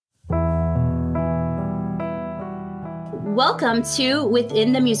Welcome to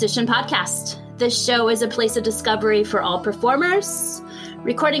Within the Musician podcast. This show is a place of discovery for all performers,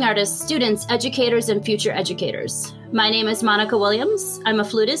 recording artists, students, educators, and future educators. My name is Monica Williams. I'm a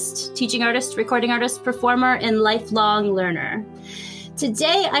flutist, teaching artist, recording artist, performer, and lifelong learner.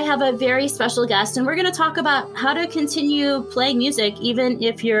 Today, I have a very special guest, and we're going to talk about how to continue playing music even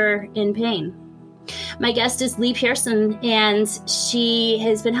if you're in pain. My guest is Lee Pearson, and she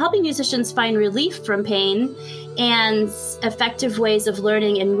has been helping musicians find relief from pain and effective ways of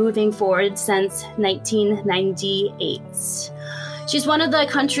learning and moving forward since 1998. She's one of the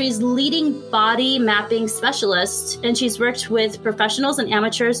country's leading body mapping specialists, and she's worked with professionals and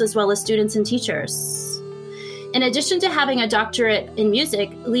amateurs as well as students and teachers. In addition to having a doctorate in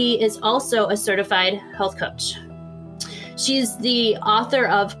music, Lee is also a certified health coach. She's the author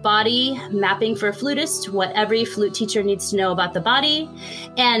of Body Mapping for Flutists, What Every Flute Teacher Needs to Know About the Body,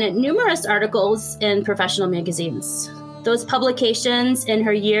 and numerous articles in professional magazines. Those publications and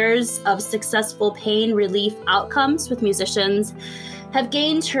her years of successful pain relief outcomes with musicians have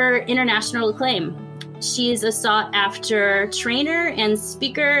gained her international acclaim. She is a sought-after trainer and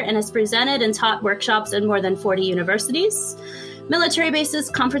speaker and has presented and taught workshops in more than 40 universities, military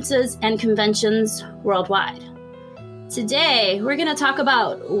bases, conferences, and conventions worldwide. Today, we're going to talk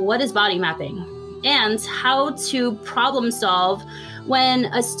about what is body mapping and how to problem solve when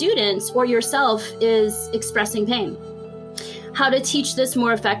a student or yourself is expressing pain. How to teach this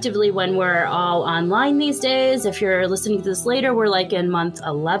more effectively when we're all online these days. If you're listening to this later, we're like in month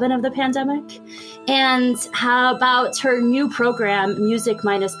 11 of the pandemic. And how about her new program, Music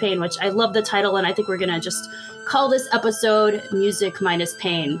Minus Pain, which I love the title, and I think we're going to just call this episode Music Minus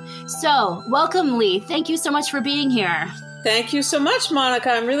Pain. So, welcome, Lee. Thank you so much for being here. Thank you so much, Monica.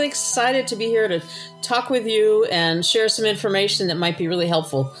 I'm really excited to be here to talk with you and share some information that might be really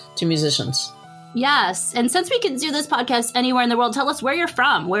helpful to musicians. Yes. And since we can do this podcast anywhere in the world, tell us where you're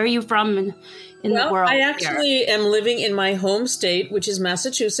from. Where are you from in the world? I actually am living in my home state, which is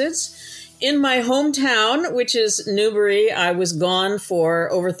Massachusetts. In my hometown, which is Newbury, I was gone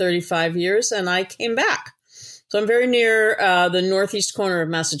for over 35 years, and I came back. So I'm very near the northeast corner of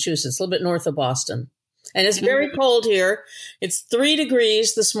Massachusetts, a little bit north of Boston. And it's very cold here. It's 3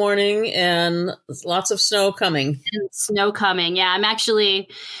 degrees this morning and lots of snow coming. Yeah, I'm actually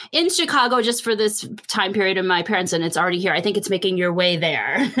in Chicago just for this time period of my parents, and it's already here. I think it's making your way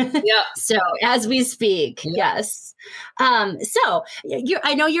there. Yeah. So as we speak, yes. So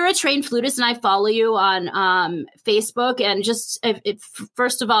I know you're a trained flutist, and I follow you on Facebook. And just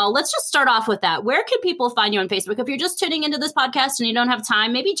first of all, let's just start off with that. Where can people find you on Facebook? If you're just tuning into this podcast and you don't have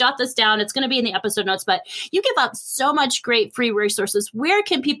time, maybe jot this down. It's going to be in the episode notes, but you give up so much great free resources. Where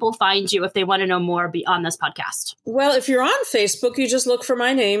can people find you if they want to know more beyond this podcast? Well, if you're on Facebook, you just look for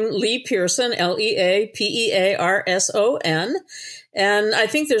my name, Lee Pearson, Leapearson. And I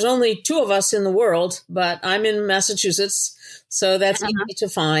think there's only 2 of us in the world, but I'm in Massachusetts, so that's easy to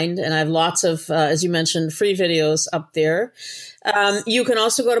find. And I have lots of, as you mentioned, free videos up there. You can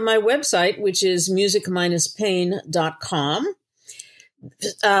also go to my website, which is musicminuspain.com.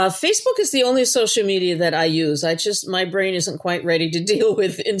 Facebook is the only social media that I use. My brain isn't quite ready to deal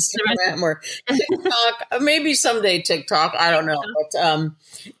with Instagram or TikTok. Maybe someday TikTok. I don't know. But,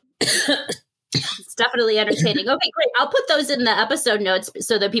 it's definitely entertaining. Okay, great. I'll put those in the episode notes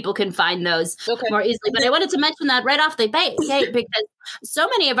so that people can find those more easily. But I wanted to mention that right off the bat because so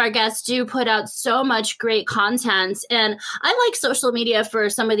many of our guests do put out so much great content. And I like social media for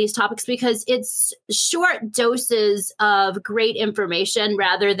some of these topics because it's short doses of great information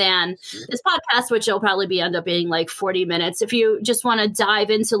rather than this podcast, which will probably end up being like 40 minutes. If you just want to dive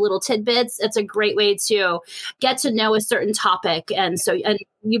into little tidbits, it's a great way to get to know a certain topic. And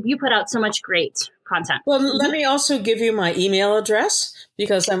you put out so much great content. Well, let me also give you my email address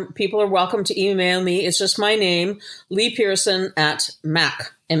because people are welcome to email me. It's just my name, Lee Pearson at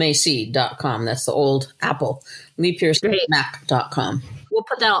mac.com. That's the old Apple, Lee Pearson at mac.com. We'll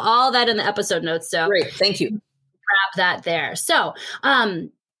put all that in the episode notes. So great. Thank you. Grab that there. So,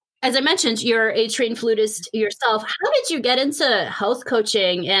 as I mentioned, you're a trained flutist yourself. How did you get into health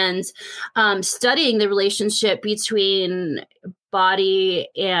coaching and studying the relationship between body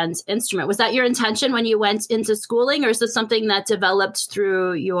and instrument? Was that your intention when you went into schooling, or is this something that developed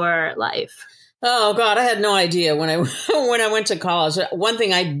through your life? Oh God, I had no idea when I went to college. One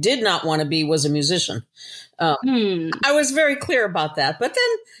thing I did not want to be was a musician. I was very clear about that. But then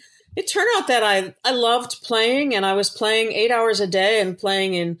it turned out that I loved playing, and I was playing 8 hours a day and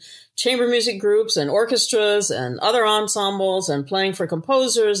playing in chamber music groups and orchestras and other ensembles and playing for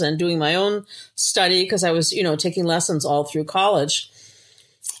composers and doing my own study because I was, taking lessons all through college.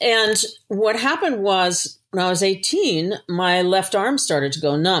 And what happened was when I was 18, my left arm started to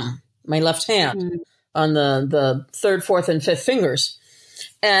go numb, my left hand on the third, fourth, and fifth fingers.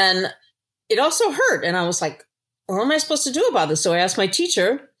 And it also hurt. And I was like, what am I supposed to do about this? So I asked my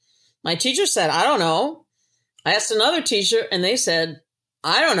teacher. My teacher said, I don't know. I asked another teacher and they said,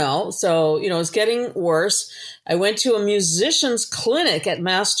 I don't know. So, it's getting worse. I went to a musician's clinic at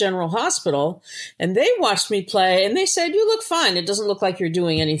Mass General Hospital and they watched me play and they said, you look fine. It doesn't look like you're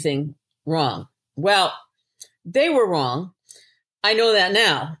doing anything wrong. Well, they were wrong. I know that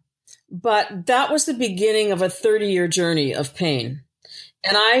now. But that was the beginning of a 30-year journey of pain.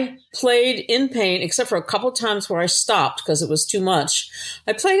 And I played in pain, except for a couple of times where I stopped because it was too much.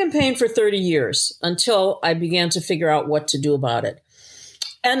 I played in pain for 30 years until I began to figure out what to do about it.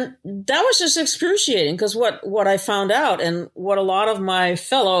 And that was just excruciating because what I found out and what a lot of my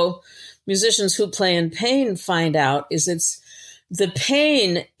fellow musicians who play in pain find out is the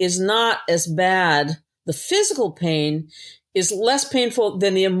pain is not as bad. The physical pain is less painful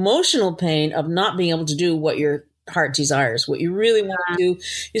than the emotional pain of not being able to do what your heart desires, what you really want to do.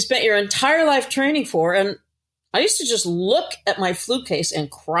 You spent your entire life training for. And I used to just look at my flute case and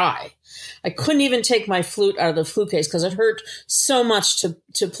cry. I couldn't even take my flute out of the flute case because it hurt so much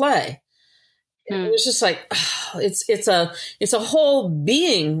to play. It was just like, it's a whole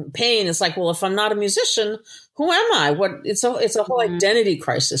being pain. It's like, well, if I'm not a musician, who am I? It's a whole identity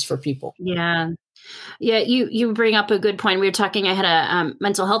crisis for people. Yeah. Yeah. You bring up a good point. We were talking, I had a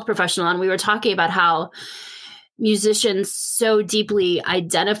mental health professional and we were talking about how musicians so deeply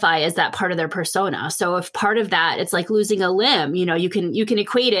identify as that part of their persona. So if part of that, it's like losing a limb, you can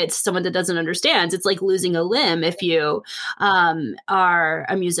equate it to someone that doesn't understand. It's like losing a limb if you are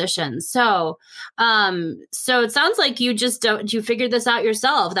a musician. So it sounds like you figured this out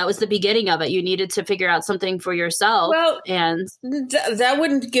yourself. That was the beginning of it. You needed to figure out something for yourself. Well, and that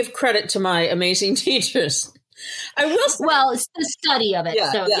wouldn't give credit to my amazing teachers. I will say, well, it's the study of it.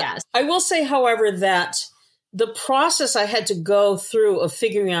 Yes. I will say, however, that the process I had to go through of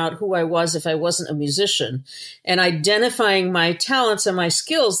figuring out who I was if I wasn't a musician and identifying my talents and my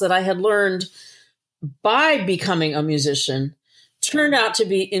skills that I had learned by becoming a musician turned out to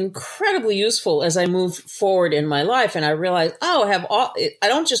be incredibly useful as I moved forward in my life. And I realized, I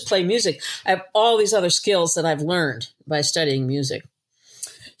don't just play music. I have all these other skills that I've learned by studying music.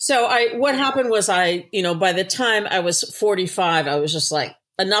 So what happened was by the time I was 45, I was just like,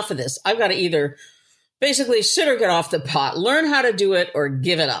 enough of this. I've got to either basically sit or get off the pot, learn how to do it or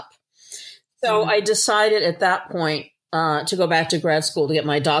give it up. So I decided at that point to go back to grad school to get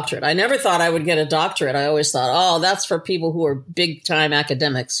my doctorate. I never thought I would get a doctorate. I always thought, that's for people who are big time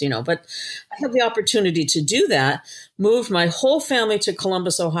academics, but I had the opportunity to do that, moved my whole family to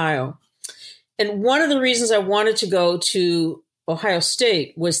Columbus, Ohio. And one of the reasons I wanted to go to Ohio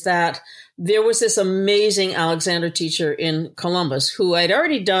State was that there was this amazing Alexander teacher in Columbus who I'd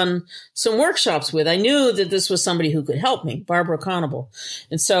already done some workshops with. I knew that this was somebody who could help me, Barbara Conable.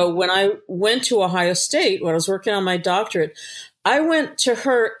 And so when I went to Ohio State, when I was working on my doctorate, I went to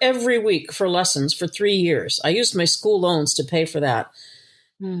her every week for lessons for 3 years. I used my school loans to pay for that.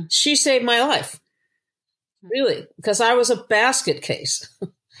 She saved my life, really, because I was a basket case.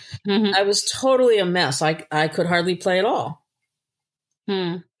 I was totally a mess. I could hardly play at all.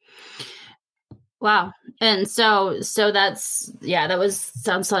 Wow. And so sounds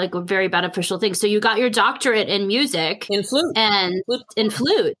like a very beneficial thing. So you got your doctorate in music, in flute, and in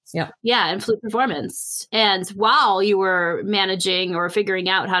flute. Yeah. And flute performance. And while you were managing or figuring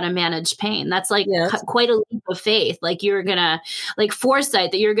out how to manage pain, that's like quite a leap of faith. Like you're going to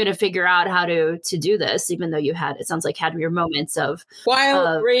foresight that you're going to figure out how to do this, even though it sounds like had your moments of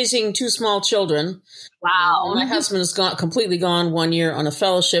while raising 2 small children. Wow. My husband has completely gone 1 year on a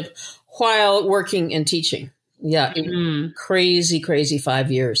fellowship while working and teaching. Yeah. Crazy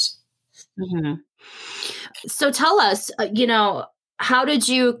 5 years. So tell us, how did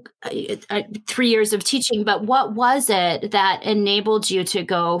you, 3 years of teaching, but what was it that enabled you to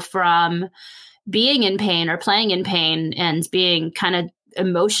go from being in pain or playing in pain and being kind of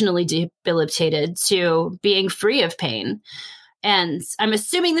emotionally debilitated to being free of pain? And I'm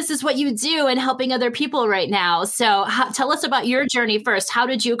assuming this is what you do in helping other people right now. So tell us about your journey first. How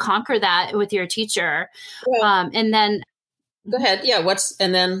did you conquer that with your teacher? And then go ahead. Yeah.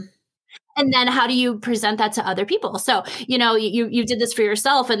 And then how do you present that to other people? So, you did this for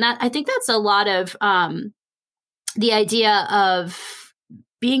yourself. And I think that's a lot of the idea of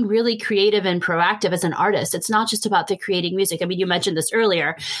being really creative and proactive as an artist. It's not just about the creating music. I mean, you mentioned this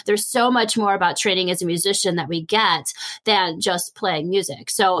earlier. There's so much more about training as a musician that we get than just playing music.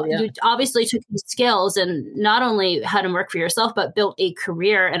 So you obviously took these skills and not only had them work for yourself, but built a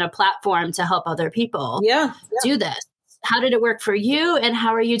career and a platform to help other people do this. How did it work for you, and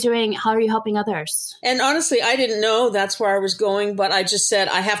how are you helping others? And honestly, I didn't know that's where I was going, but I just said,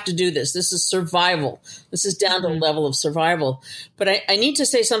 I have to do this. This is survival. This is down to a level of survival. But I need to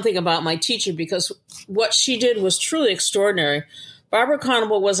say something about my teacher, because what she did was truly extraordinary. Barbara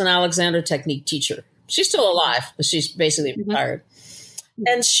Conable was an Alexander Technique teacher. She's still alive, but she's basically retired.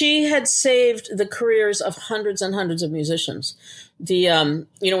 And she had saved the careers of hundreds and hundreds of musicians. When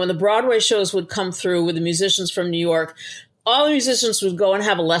the Broadway shows would come through with the musicians from New York, all the musicians would go and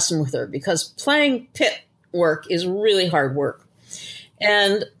have a lesson with her, because playing pit work is really hard work.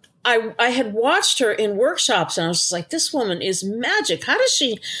 And I had watched her in workshops, and I was just like, this woman is magic. How does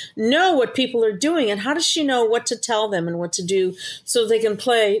she know what people are doing, and how does she know what to tell them and what to do so they can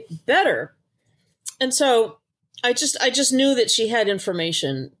play better? And so I just knew that she had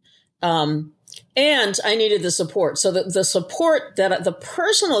information, and I needed the support. So the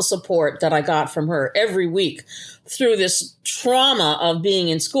personal support that I got from her every week through this trauma of being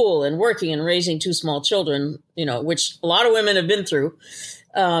in school and working and raising two small children, which a lot of women have been through,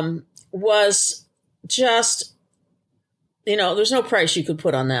 was just, there's no price you could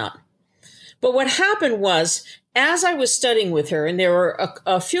put on that. But what happened was, as I was studying with her, and there were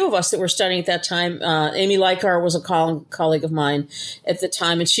a few of us that were studying at that time, Amy Likar was a colleague of mine at the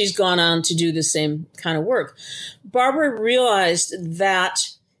time, and she's gone on to do the same kind of work. Barbara realized that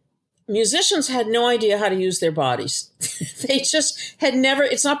musicians had no idea how to use their bodies. They just had never,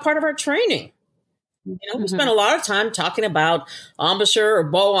 it's not part of our training. We spent a lot of time talking about embouchure or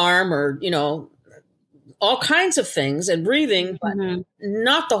bow arm or, all kinds of things and breathing, but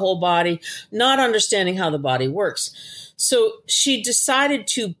not the whole body, not understanding how the body works. So she decided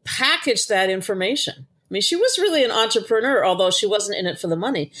to package that information. I mean, she was really an entrepreneur, although she wasn't in it for the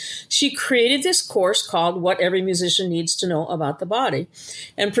money. She created this course called What Every Musician Needs to Know About the Body,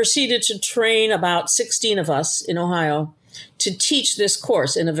 and proceeded to train about 16 of us in Ohio to teach this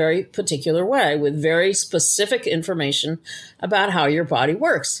course in a very particular way with very specific information about how your body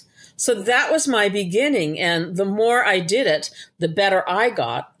works. So that was my beginning. And the more I did it, the better I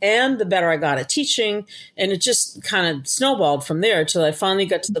got, and the better I got at teaching. And it just kind of snowballed from there till I finally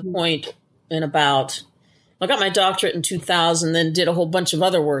got to the point I got my doctorate in 2000, then did a whole bunch of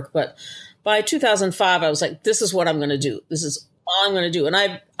other work. But by 2005, I was like, this is what I'm going to do. This is all I'm going to do. And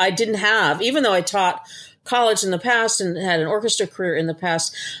I didn't have, even though I taught college in the past and had an orchestra career in the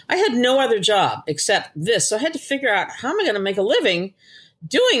past, I had no other job except this. So I had to figure out, how am I going to make a living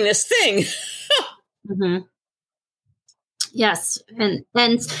doing this thing? Yes. And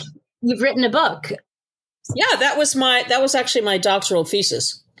you've written a book. Yeah, that was actually my doctoral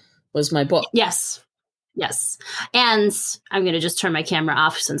thesis, was my book. Yes. And I'm going to just turn my camera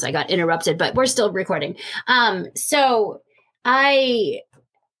off since I got interrupted, but we're still recording. So everything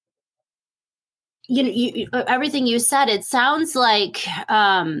you said, it sounds like,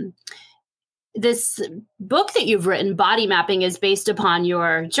 this book that you've written, Body Mapping, is based upon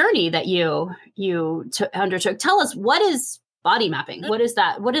your journey that you undertook. Tell us, what is body mapping? What is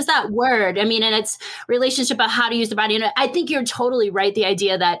that? What is that word? I mean, and its relationship about how to use the body. And I think you're totally right. The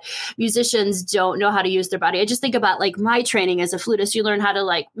idea that musicians don't know how to use their body. I just think about like my training as a flutist. You learn how to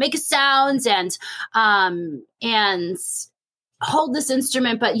like make sounds and hold this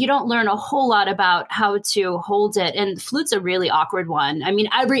instrument, but you don't learn a whole lot about how to hold it. And flute's a really awkward one. I mean,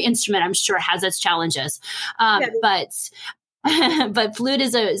 every instrument I'm sure has its challenges, but flute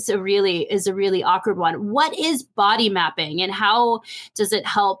is a really awkward one. What is body mapping, and how does it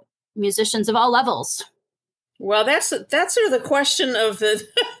help musicians of all levels? Well, that's sort of the question of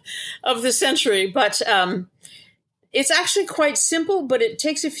the century, but it's actually quite simple, but it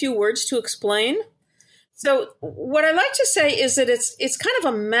takes a few words to explain. So what I like to say is that it's kind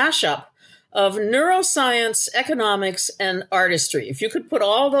of a mashup of neuroscience, economics, and artistry. If you could put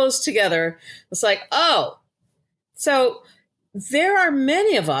all those together, it's like, oh. So there are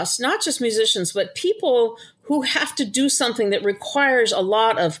many of us, not just musicians, but people who have to do something that requires a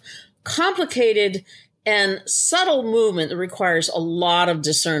lot of complicated and subtle movement that requires a lot of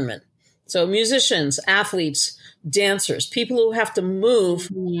discernment. So musicians, athletes, dancers, people who have to move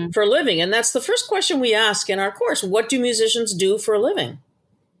for a living. And that's the first question we ask in our course. What do musicians do for a living?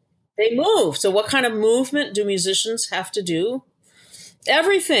 They move. So what kind of movement do musicians have to do?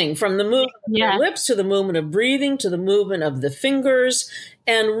 Everything from the movement of the lips to the movement of breathing to the movement of the fingers,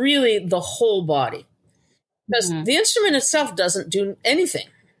 and really the whole body. because the instrument itself doesn't do anything.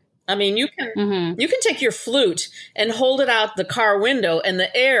 I mean, you can take your flute and hold it out the car window, and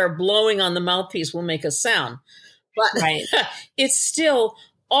the air blowing on the mouthpiece will make a sound. But it's still,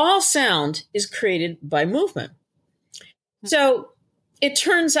 all sound is created by movement. So it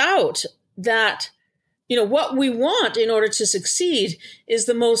turns out that, what we want in order to succeed is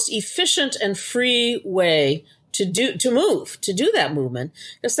the most efficient and free way to do that movement,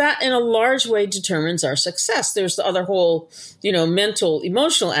 because that in a large way determines our success. There's the other whole, mental,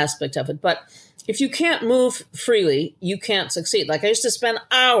 emotional aspect of it. But if you can't move freely, you can't succeed. Like I used to spend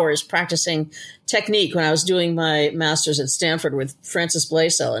hours practicing technique when I was doing my master's at Stanford with Frances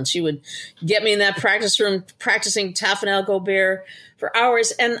Blaisdell, and she would get me in that practice room practicing Tafanel Gobert for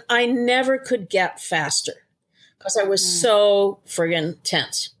hours, and I never could get faster because I was so friggin'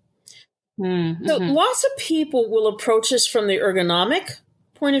 tense. So lots of people will approach this from the ergonomic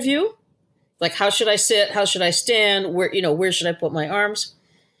point of view, like how should I sit, how should I stand, where should I put my arms?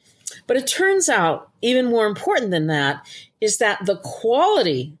 But it turns out, even more important than that, is that the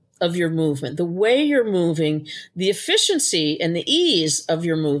quality of your movement, the way you're moving, the efficiency and the ease of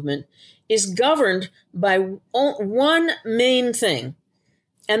your movement is governed by one main thing.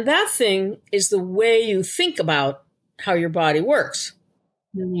 And that thing is the way you think about how your body works.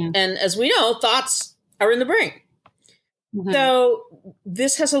 And as we know, thoughts are in the brain. So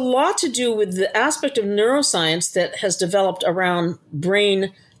this has a lot to do with the aspect of neuroscience that has developed around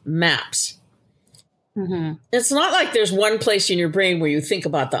brain maps. It's not like there's one place in your brain where you think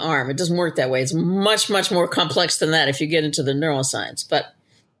about the arm. It doesn't work that way. It's much, much more complex than that if you get into the neuroscience. But,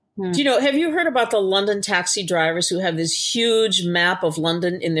 have you heard about the London taxi drivers who have this huge map of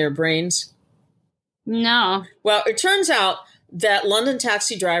London in their brains? No. Well, it turns out that London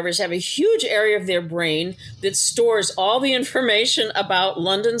taxi drivers have a huge area of their brain that stores all the information about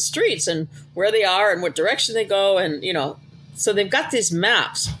London streets and where they are and what direction they go. And, so they've got these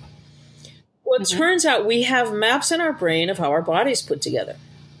maps. Well, it turns out we have maps in our brain of how our body's put together.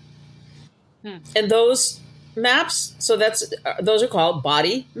 And those maps, those are called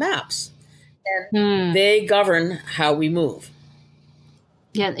body maps. And they govern how we move.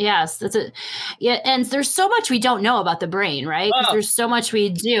 Yeah. Yes. That's it. Yeah. And there's so much we don't know about the brain, right? There's so much we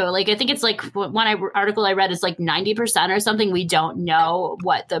do. Like, I think it's like article I read is like 90% or something. We don't know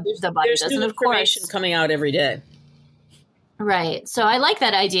what the body does. There's new information coming out every day. Right. So I like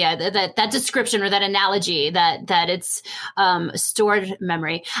that idea, that description or that analogy that it's stored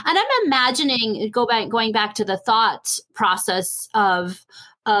memory. And I'm imagining going back to the thought process of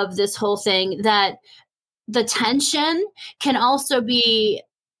this whole thing, that the tension can also be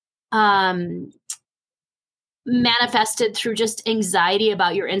manifested through just anxiety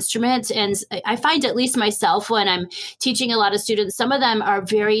about your instrument. And I find, at least myself, when I'm teaching a lot of students, some of them are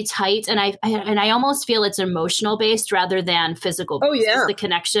very tight, and I almost feel it's emotional based rather than physical. Oh, yeah. It's the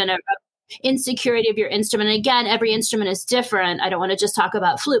connection of insecurity of your instrument. And again, every instrument is different. I don't want to just talk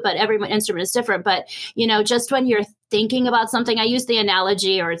about flute, but every instrument is different. But, just when you're thinking about something, I use the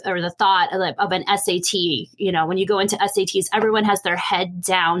analogy or the thought of an SAT. When you go into SATs, everyone has their head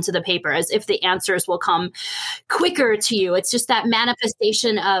down to the paper as if the answers will come quicker to you. It's just that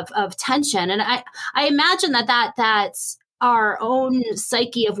manifestation of tension. And I imagine that's our own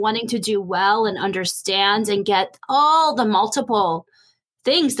psyche of wanting to do well and understand and get all the multiple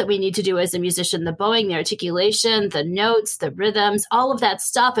things that we need to do as a musician, the bowing, the articulation, the notes, the rhythms, all of that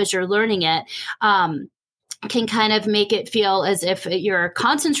stuff as you're learning it, can kind of make it feel as if you're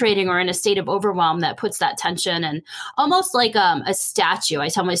concentrating or in a state of overwhelm that puts that tension, and almost like a statue. I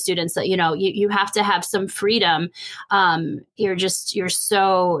tell my students that, you have to have some freedom. You're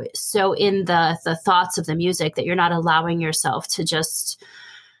so in the thoughts of the music that you're not allowing yourself to just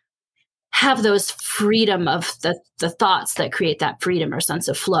have those freedom of the thoughts that create that freedom or sense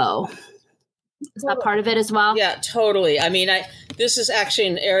of flow. Is that part of it as well? Yeah, totally. I mean, this is actually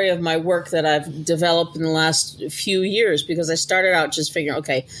an area of my work that I've developed in the last few years, because I started out just figuring,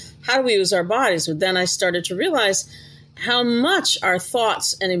 okay, how do we use our bodies? But then I started to realize how much our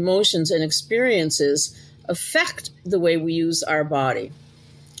thoughts and emotions and experiences affect the way we use our body.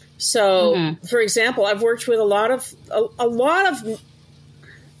 So, for example, I've worked with a lot of.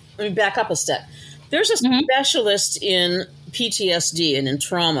 Let me back up a step. There's a specialist in PTSD and in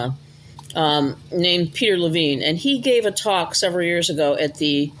trauma named Peter Levine, and he gave a talk several years ago at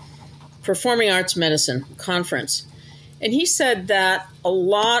the Performing Arts Medicine conference. And he said that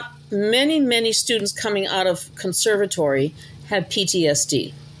many students coming out of conservatory have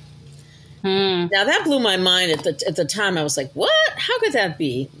PTSD. Now, that blew my mind at the time. I was like, what? How could that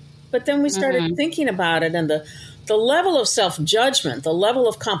be? But then we started thinking about it, and the level of self-judgment, the level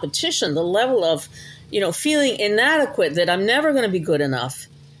of competition, the level of, feeling inadequate, that I'm never going to be good enough,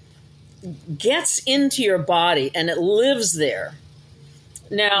 gets into your body and it lives there.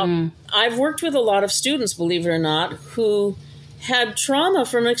 Now, I've worked with a lot of students, believe it or not, who had trauma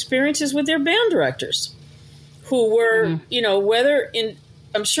from experiences with their band directors, who were,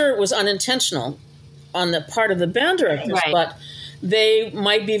 I'm sure it was unintentional on the part of the band directors, right. but they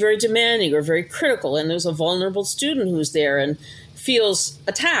might be very demanding or very critical. And there's a vulnerable student who's there and feels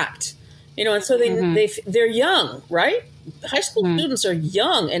attacked, and so they're young, right? High school students are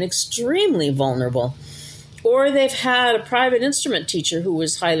young and extremely vulnerable. Or they've had a private instrument teacher who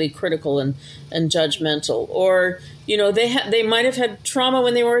was highly critical and judgmental. Or, they might have had trauma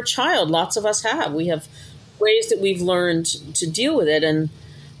when they were a child. Lots of us have. We have ways that we've learned to deal with it. And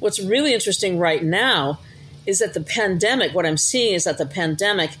what's really interesting right now is that what I'm seeing is that the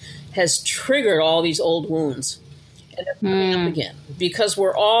pandemic has triggered all these old wounds. And they're coming up again because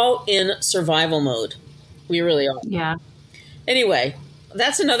we're all in survival mode. We really are. Yeah. Anyway,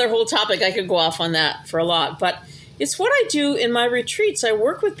 that's another whole topic. I could go off on that for a lot, but it's what I do in my retreats. I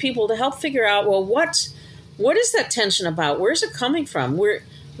work with people to help figure out, well, what is that tension about? Where's it coming from? Where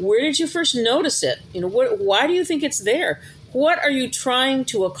did you first notice it? Why do you think it's there? What are you trying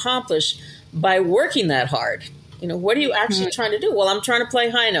to accomplish by working that hard? What are you actually trying to do? Well, I'm trying to play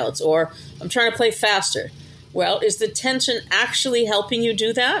high notes, or I'm trying to play faster. Well, is the tension actually helping you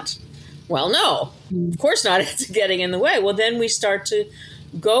do that? Well, no, of course not. It's getting in the way. Well, then we start to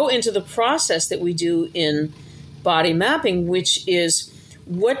go into the process that we do in body mapping, which is,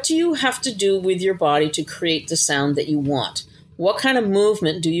 what do you have to do with your body to create the sound that you want? What kind of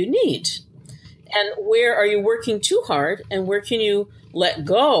movement do you need? And where are you working too hard? And where can you let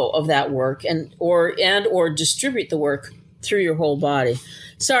go of that work or distribute the work through your whole body?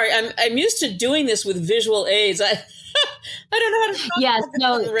 Sorry, I'm used to doing this with visual aids. I don't know how to talk about this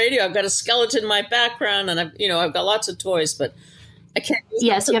on the radio. I've got a skeleton in my background, and I've got lots of toys, but I can't use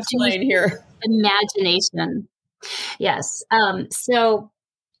you have to use here. Imagination. Yes. So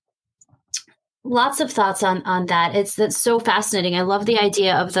lots of thoughts on that. That's so fascinating. I love the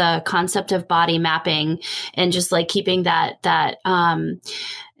idea of the concept of body mapping and just like keeping that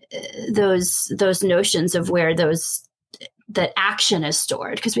those notions of where that action is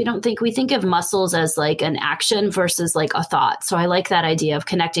stored, because we think of muscles as like an action versus like a thought. So I like that idea of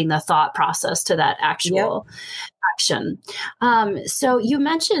connecting the thought process to that actual action. So you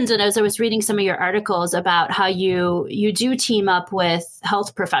mentioned, and as I was reading some of your articles about how you do team up with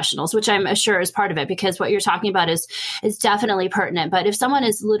health professionals, which I'm sure is part of it, because what you're talking about is definitely pertinent. But if someone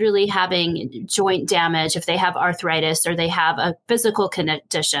is literally having joint damage, if they have arthritis or they have a physical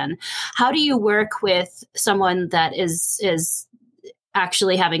condition, how do you work with someone that is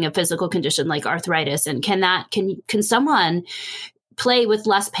actually having a physical condition like arthritis? And can someone play with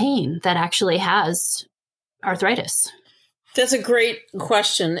less pain that actually has arthritis? That's a great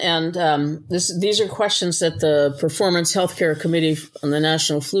question. And these are questions that the Performance Healthcare Committee on the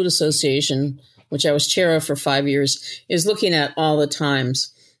National Flute Association, which I was chair of for 5 years, is looking at all the time.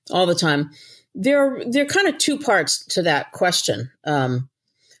 There are kind of two parts to that question.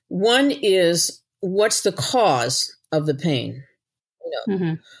 One is, what's the cause of the pain?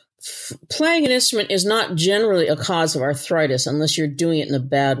 Playing an instrument is not generally a cause of arthritis unless you're doing it in a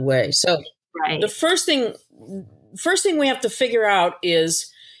bad way. So the first thing we have to figure out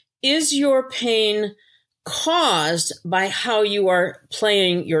is your pain caused by how you are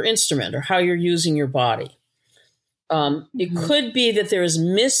playing your instrument or how you're using your body? It could be that there is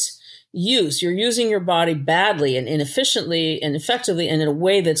misuse. You're using your body badly and inefficiently and effectively and in a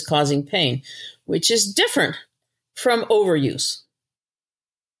way that's causing pain, which is different from overuse.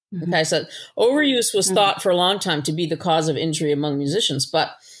 Okay, so overuse was thought for a long time to be the cause of injury among musicians,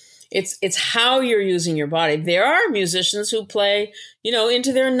 but it's how you're using your body. There are musicians who play,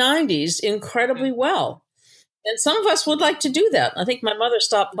 into their 90s incredibly well. And some of us would like to do that. I think my mother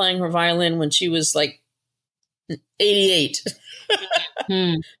stopped playing her violin when she was like 88.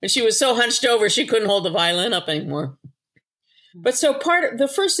 And she was so hunched over, she couldn't hold the violin up anymore. But so the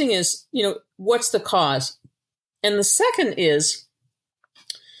first thing is, what's the cause? And the second is,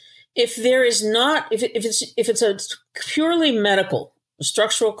 if it's a purely medical,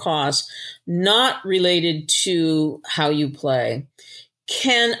 structural cause, not related to how you play,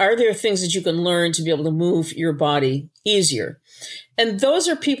 are there things that you can learn to be able to move your body easier? And those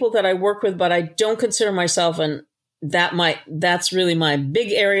are people that I work with, but I don't consider myself that's really my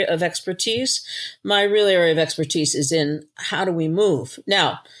big area of expertise. My real area of expertise is in how do we move?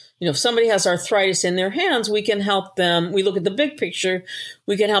 Now, if somebody has arthritis in their hands, we can help them. We look at the big picture.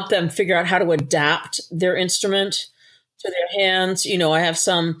 We can help them figure out how to adapt their instrument to their hands. I have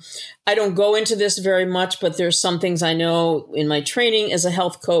some, I don't go into this very much, but there's some things I know in my training as a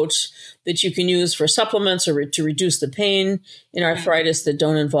health coach that you can use for supplements or to reduce the pain in arthritis that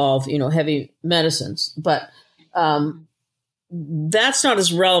don't involve, heavy medicines. But that's not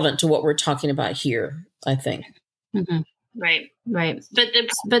as relevant to what we're talking about here, I think. Mm-hmm. Right. But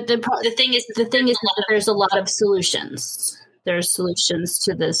the thing is that there's a lot of solutions. There's solutions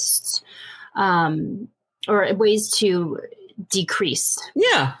to this, or ways to decrease.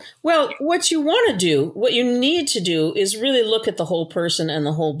 Yeah. Well, what you need to do is really look at the whole person and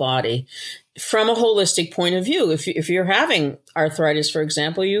the whole body from a holistic point of view. If you're having arthritis, for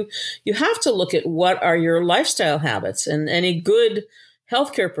example, you have to look at what are your lifestyle habits, and any good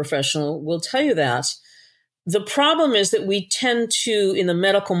healthcare professional will tell you that. The problem is that we tend to, in the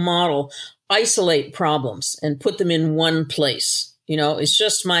medical model, isolate problems and put them in one place. It's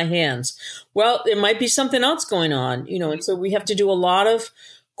just my hands. Well, there might be something else going on, and so we have to do a lot of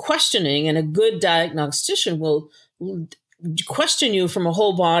questioning, and a good diagnostician will question you from a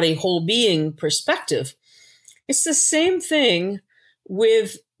whole body, whole being perspective. It's the same thing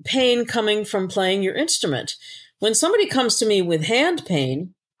with pain coming from playing your instrument. When somebody comes to me with hand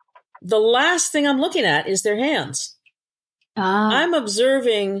pain, the last thing I'm looking at is their hands. I'm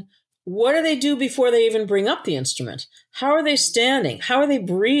observing, what do they do before they even bring up the instrument? How are they standing? How are they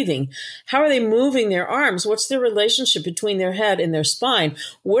breathing? How are they moving their arms? What's their relationship between their head and their spine?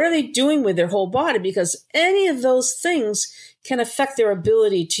 What are they doing with their whole body? Because any of those things can affect their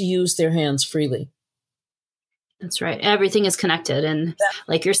ability to use their hands freely. That's right. Everything is connected, and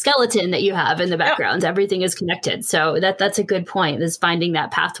like your skeleton that you have in the background, everything is connected. So that's a good point, is finding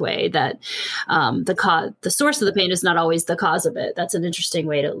that pathway, that the source of the pain is not always the cause of it. That's an interesting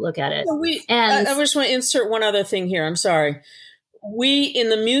way to look at it. Well, I just want to insert one other thing here. I'm sorry. We in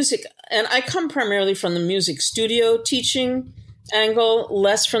the music, and I come primarily from the music studio teaching angle,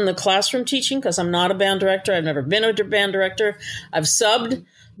 less from the classroom teaching, because I'm not a band director. I've never been a band director. I've subbed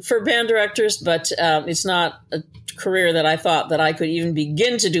for band directors, but it's not a career that I thought that I could even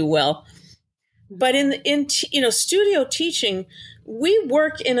begin to do well. But in studio teaching, we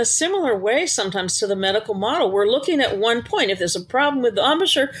work in a similar way sometimes to the medical model. We're looking at one point. If there's a problem with the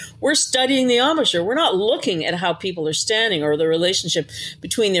embouchure, we're studying the embouchure. We're not looking at how people are standing or the relationship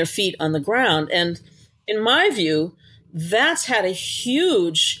between their feet on the ground. And in my view, that's had a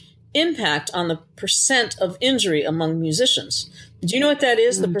huge impact on the percent of injury among musicians. Do you know what that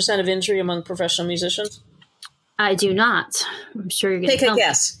is, the percent of injury among professional musicians? I do not. I'm sure you're going to take a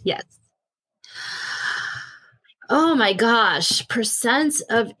guess. Yes. Oh my gosh. Percent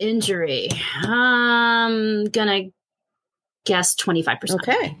of injury. I'm going to guess 25%.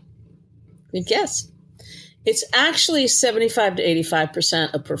 Okay. Good guess. It's actually 75 to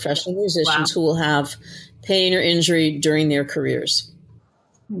 85% of professional musicians who will have pain or injury during their careers.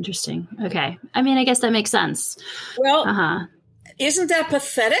 Interesting. Okay. I mean, I guess that makes sense. Well, isn't that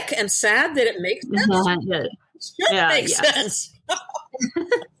pathetic and sad that it makes sense? It makes sense.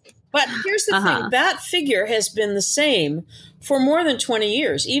 But here's the thing. That figure has been the same for more than 20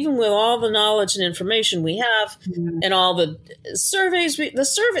 years, even with all the knowledge and information we have and all the surveys.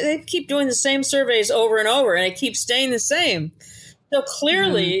 They keep doing the same surveys over and over, and it keeps staying the same. So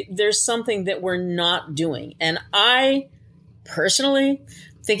clearly there's something that we're not doing. And I personally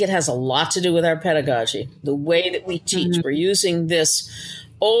think it has a lot to do with our pedagogy, the way that we teach. We're using this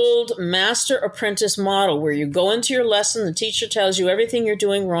old master-apprentice model where you go into your lesson, the teacher tells you everything you're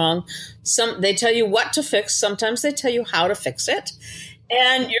doing wrong. They tell you what to fix. Sometimes they tell you how to fix it.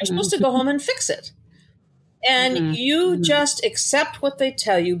 And you're supposed to go home and fix it. And you just accept what they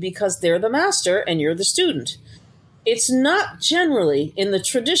tell you because they're the master and you're the student. It's not generally, in the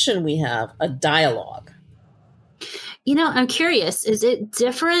tradition we have, a dialogue. I'm curious, is it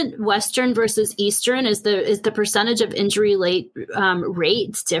different Western versus Eastern? Is the percentage of injury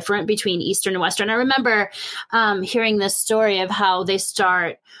rate different between Eastern and Western? I remember hearing this story of how they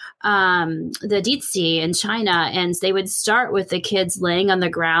start the Dizi in China, and they would start with the kids laying on the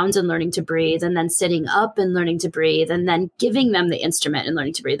ground and learning to breathe, and then sitting up and learning to breathe, and then giving them the instrument and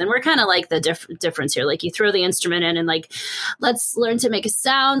learning to breathe. And we're kind of like the difference here. Like, you throw the instrument in and like, let's learn to make a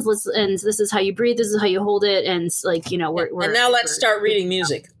sound. And this is how you breathe. This is how you hold it. And like, and now let's start reading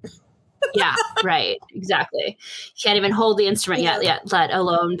music. Yeah, right. Exactly. You can't even hold the instrument yet, let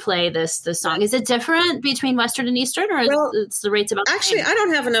alone play this song. Is it different between Western and Eastern, or is the rates about the same? Actually, I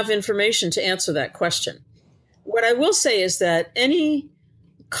don't have enough information to answer that question. What I will say is that any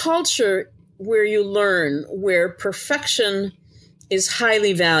culture where you learn, where perfection is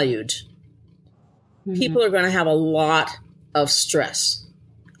highly valued, people are going to have a lot of stress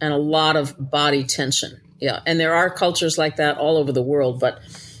and a lot of body tension Yeah. And there are cultures like that all over the world. But,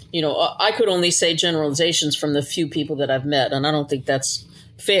 I could only say generalizations from the few people that I've met. And I don't think that's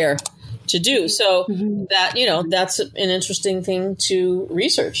fair to do. So that, that's an interesting thing to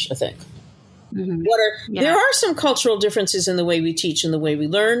research, I think. There are some cultural differences in the way we teach and the way we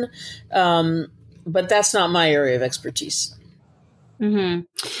learn. But that's not my area of expertise. And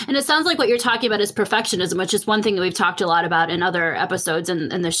it sounds like what you're talking about is perfectionism, which is one thing that we've talked a lot about in other episodes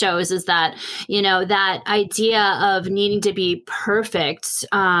and the shows, is that, that idea of needing to be perfect,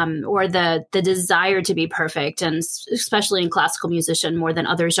 or the desire to be perfect, and especially in classical musician more than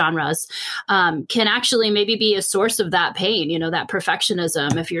other genres, can actually maybe be a source of that pain, that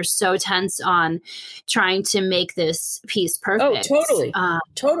perfectionism, if you're so tense on trying to make this piece perfect. Oh, totally.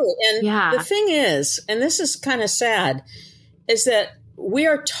 Totally. And the thing is, and this is kind of sad, is that we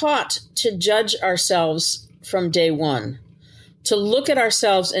are taught to judge ourselves from day one, to look at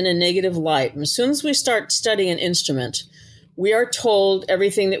ourselves in a negative light. And as soon as we start studying an instrument, we are told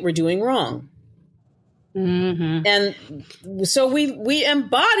everything that we're doing wrong. And so we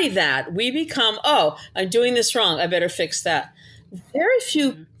embody that. We become, I'm doing this wrong, I better fix that. Very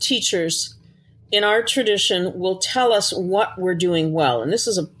few teachers in our tradition will tell us what we're doing well. And this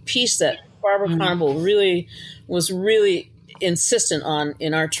is a piece that Barbara Carnival was really insistent on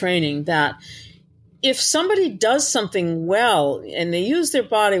in our training, that if somebody does something well and they use their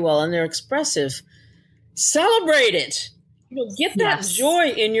body well and they're expressive, celebrate it. Get that joy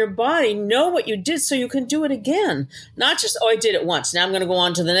in your body. Know what you did so you can do it again. Not just, I did it once, now I'm going to go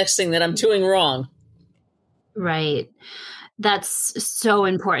on to the next thing that I'm doing wrong. Right. That's so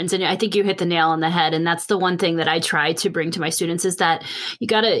important. And I think you hit the nail on the head. And that's the one thing that I try to bring to my students, is that you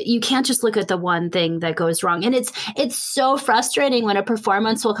can't just look at the one thing that goes wrong. And it's so frustrating when a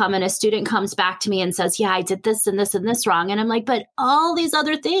performance will come and a student comes back to me and says, I did this and this and this wrong. And I'm like, but all these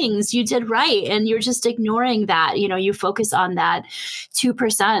other things you did right. And you're just ignoring that. You focus on that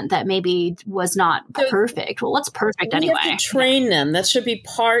 2% that maybe was not perfect. Well, what's perfect anyway? We have to train them. That should be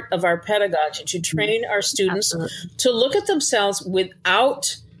part of our pedagogy, to train our students to look at themselves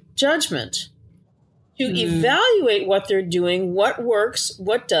without judgment, to evaluate what they're doing, what works,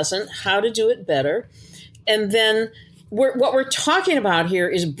 what doesn't, how to do it better. And then what we're talking about here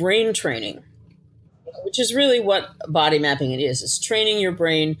is brain training, which is really what body mapping it is. It's training your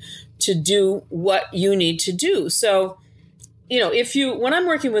brain to do what you need to do. So, when I'm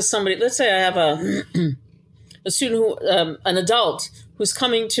working with somebody, let's say I have a student an adult who's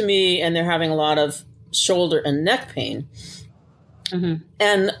coming to me and they're having a lot of shoulder and neck pain.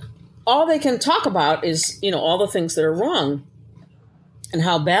 And all they can talk about is, all the things that are wrong and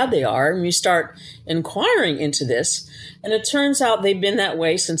how bad they are. And you start inquiring into this, and it turns out they've been that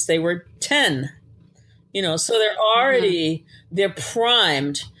way since they were 10. So they're already, they're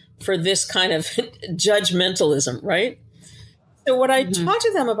primed for this kind of judgmentalism, right? So what I talk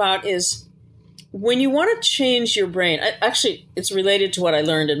to them about is, when you want to change your brain, actually, it's related to what I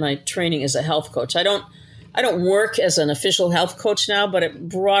learned in my training as a health coach. I don't work as an official health coach now, but it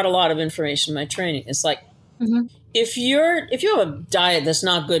brought a lot of information in my training. It's like, if you have a diet that's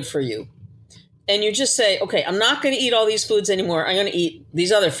not good for you, and you just say, okay, I'm not going to eat all these foods anymore, I'm going to eat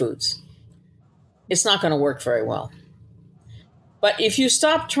these other foods, it's not going to work very well. But if you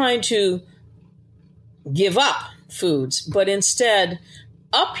stop trying to give up foods, but instead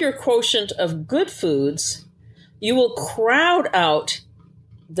up your quotient of good foods, you will crowd out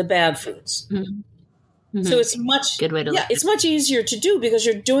the bad foods. So it's much good way to look. It's much easier to do because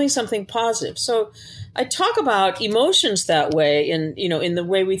you're doing something positive. So I talk about emotions that way, in the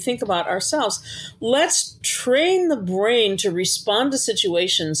way we think about ourselves. Let's train the brain to respond to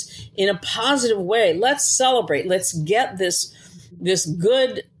situations in a positive way. Let's celebrate. Let's get this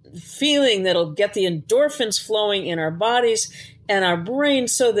good feeling that'll get the endorphins flowing in our bodies and our brain,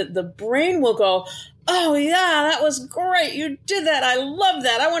 so that the brain will go, oh yeah, that was great. You did that. I love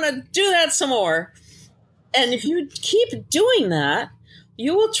that. I want to do that some more. And if you keep doing that,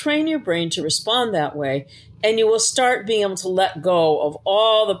 you will train your brain to respond that way, and you will start being able to let go of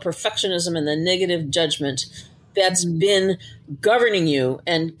all the perfectionism and the negative judgment that's been governing you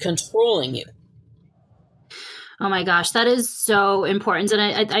and controlling you. Oh my gosh, that is so important.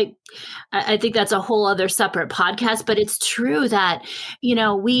 And I think that's a whole other separate podcast, but it's true that,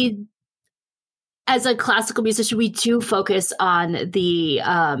 as a classical musician, we do focus on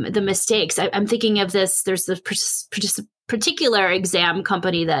the mistakes. I'm thinking of this. There's the particular exam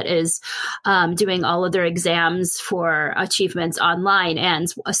company that is doing all of their exams for achievements online, and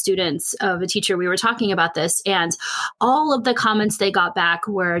students of a teacher, we were talking about this, and all of the comments they got back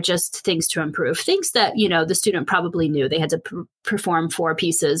were just things to improve, things that, the student probably knew. They had to perform 4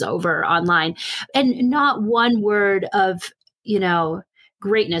 pieces over online, and not one word of,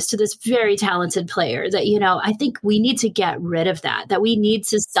 greatness to this very talented player that, I think we need to get rid of that we need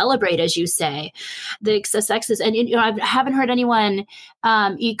to celebrate, as you say, the successes. And, I haven't heard anyone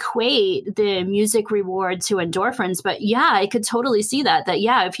equate the music reward to endorphins, but yeah, I could totally see that,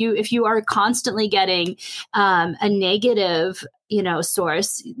 if you are constantly getting a negative,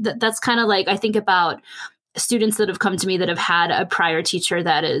 source, that's kind of like, I think about students that have come to me that have had a prior teacher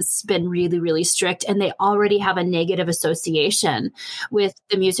that has been really, really strict, and they already have a negative association with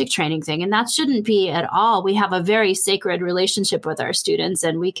the music training thing. And that shouldn't be at all. We have a very sacred relationship with our students,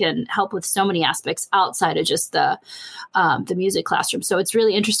 and we can help with so many aspects outside of just the music classroom. So it's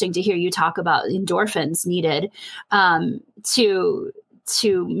really interesting to hear you talk about endorphins needed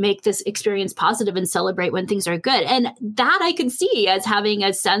to make this experience positive and celebrate when things are good. And that I can see as having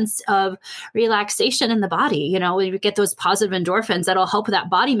a sense of relaxation in the body. When you get those positive endorphins, that'll help with that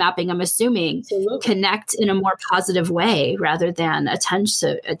body mapping, I'm assuming, Absolutely. Connect in a more positive way rather than a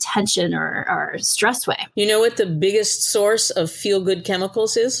tension or stress way. You know what the biggest source of feel-good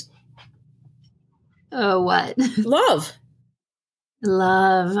chemicals is? Oh, what? Love.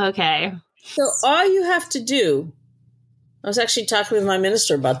 Love. Okay. So all you have to do, I was actually talking with my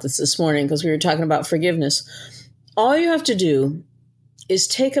minister about this morning because we were talking about forgiveness. All you have to do is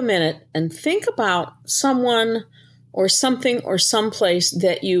take a minute and think about someone or something or someplace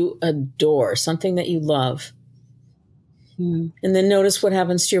that you adore, something that you love. And then notice what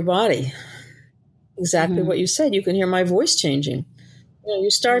happens to your body. Exactly what you said. You can hear my voice changing. You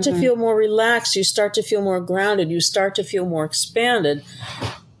start to feel more relaxed. You start to feel more grounded. You start to feel more expanded.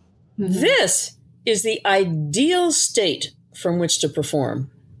 This is the ideal state from which to perform.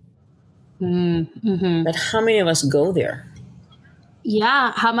 But how many of us go there?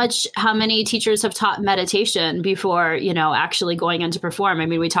 Yeah. How many teachers have taught meditation before, actually going in to perform? I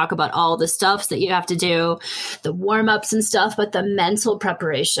mean, we talk about all the stuff that you have to do, the warm-ups and stuff, but the mental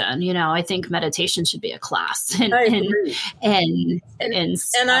preparation, I think meditation should be a class. And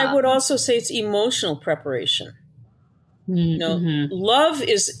I would also say it's emotional preparation. Love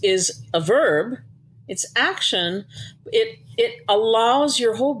is a verb. It's action. It allows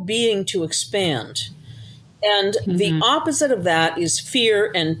your whole being to expand. And the opposite of that is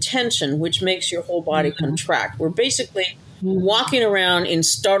fear and tension, which makes your whole body contract. We're basically walking around in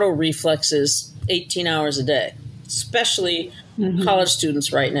startle reflexes 18 hours a day, especially college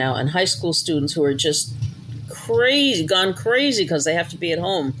students right now and high school students who are just gone crazy because they have to be at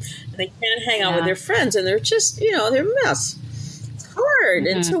home. And they can't hang out with their friends, and they're just, they're a mess. It's hard.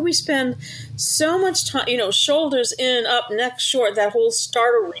 And so we spend so much time, shoulders in, up, neck short, that whole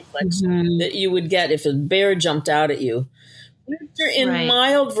startle reflex that you would get if a bear jumped out at you. We're in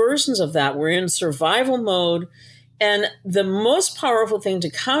mild versions of that. We're in survival mode. And the most powerful thing to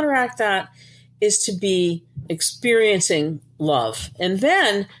counteract that is to be experiencing love. And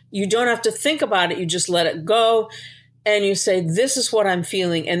then you don't have to think about it. You just let it go. And you say, this is what I'm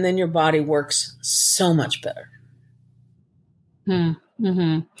feeling. And then your body works so much better.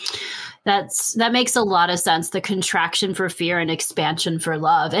 That makes a lot of sense. The contraction for fear and expansion for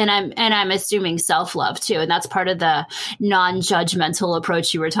love. And I'm assuming self-love too. And that's part of the non-judgmental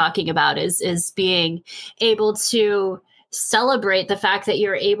approach you were talking about is being able to celebrate the fact that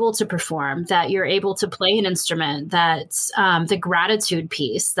you're able to perform, that you're able to play an instrument, that's the gratitude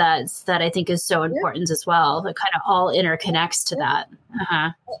piece that I think is so important as well. That kind of all interconnects to that.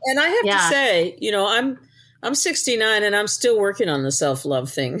 And I have to say, I'm 69 and I'm still working on the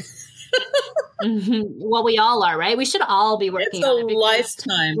self-love thing. Well, we all are, right? We should all be working on it. It's a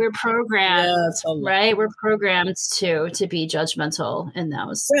lifetime. We're programmed, right? We're programmed to be judgmental in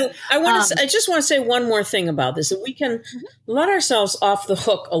those. Well, I just want to say one more thing about this. That we can let ourselves off the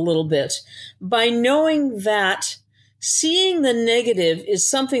hook a little bit by knowing that seeing the negative is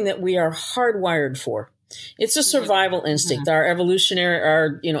something that we are hardwired for. It's a survival instinct. Our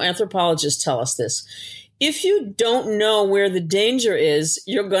anthropologists tell us this. If you don't know where the danger is,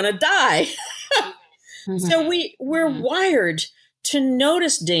 you're going to die. So we're wired to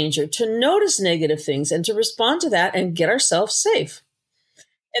notice danger, to notice negative things, and to respond to that and get ourselves safe.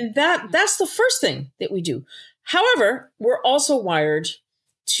 And that's the first thing that we do. However, we're also wired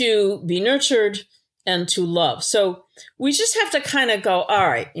to be nurtured, and to love. So we just have to kind of go, all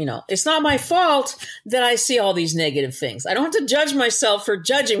right, it's not my fault that I see all these negative things. I don't have to judge myself for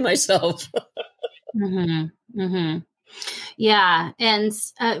judging myself. Mm-hmm. Mm-hmm. Yeah. And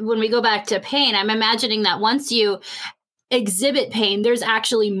when we go back to pain, I'm imagining that once you exhibit pain, there's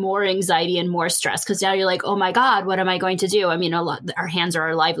actually more anxiety and more stress, because now you're like, oh my God, what am I going to do? I mean, our hands are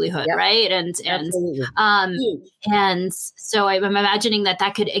our livelihood, right? And so I'm imagining that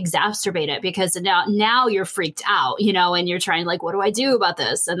could exacerbate it, because now you're freaked out, and you're trying like, what do I do about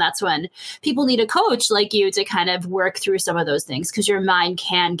this? And that's when people need a coach like you to kind of work through some of those things, because your mind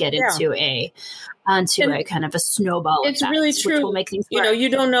can get into a kind of a snowball effect. It's really true. Which will make things work. You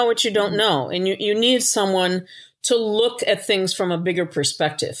don't know what you don't know, and you need someone to look at things from a bigger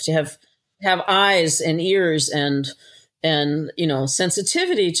perspective, to have eyes and ears and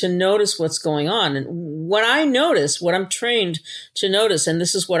sensitivity to notice what's going on. And what I'm trained to notice, and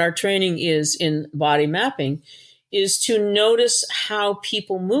this is what our training is in body mapping, is to notice how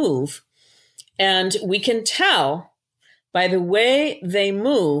people move. And we can tell by the way they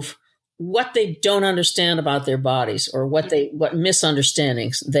move what they don't understand about their bodies, or what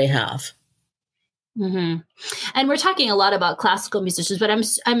misunderstandings they have. Mm-hmm. And we're talking a lot about classical musicians, but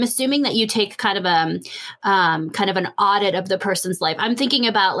I'm assuming that you take kind of an audit of the person's life. I'm thinking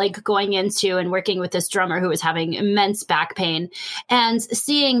about like going into and working with this drummer who was having immense back pain, and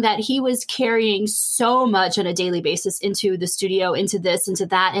seeing that he was carrying so much on a daily basis into the studio, into this, into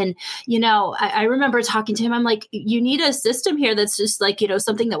that. And, I remember talking to him, I'm like, you need a system here that's just like,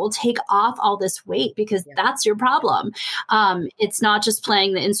 something that will take off all this weight, because that's your problem. It's not just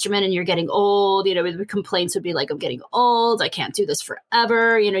playing the instrument and you're getting old, the complaints would be like, I'm getting old, I can't do this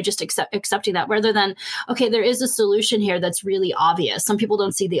forever, just accepting that, rather than, okay, there is a solution here that's really obvious. Some people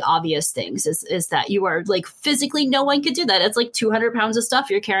don't see the obvious things, is that you are like physically, no one could do that. It's like 200 pounds of stuff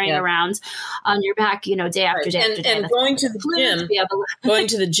you're carrying around on your back, day after day after day. And going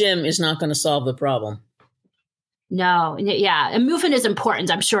to the gym is not going to solve the problem. No. Yeah. And movement is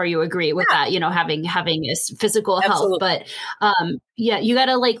important. I'm sure you agree with that, having this physical health, but, you got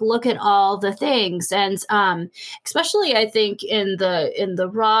to like look at all the things. And, especially I think in the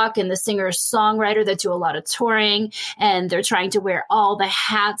rock and the singer songwriter that do a lot of touring, and they're trying to wear all the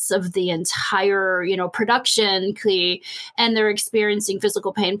hats of the entire, production, and they're experiencing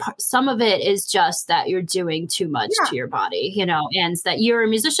physical pain. Some of it is just that you're doing too much to your body, and that you're a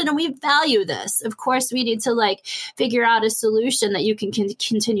musician and we value this. Of course, we need to like figure out a solution that you can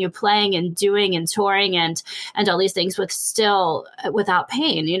continue playing and doing and touring and all these things without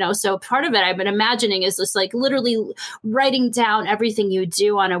pain, So part of it I've been imagining is just like literally writing down everything you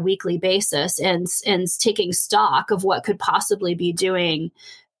do on a weekly basis and taking stock of what could possibly be doing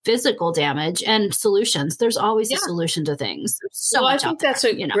physical damage and solutions. There's always a solution to things. I think that's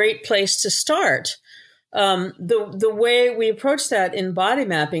a great place to start. The way we approach that in body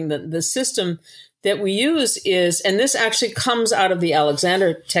mapping, the system that we use is, and this actually comes out of the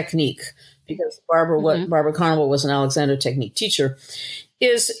Alexander technique, because Barbara Carnival was an Alexander technique teacher,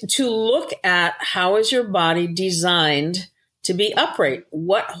 is to look at how is your body designed to be upright?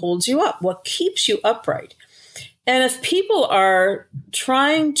 What holds you up? What keeps you upright? And if people are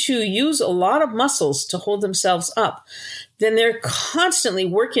trying to use a lot of muscles to hold themselves up, then they're constantly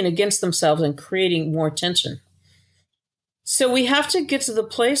working against themselves and creating more tension. So we have to get to the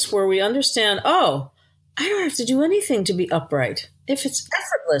place where we understand, I don't have to do anything to be upright. If it's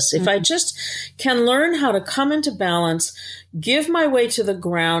effortless, if I just can learn how to come into balance, give my weight to the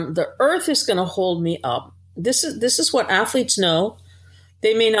ground, the earth is going to hold me up. This is what athletes know.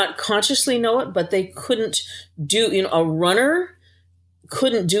 They may not consciously know it, but they couldn't do, a runner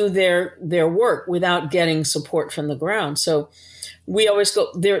couldn't do their work without getting support from the ground. So we always go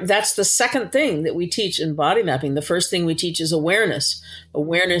there. That's the second thing that we teach in body mapping. The first thing we teach is awareness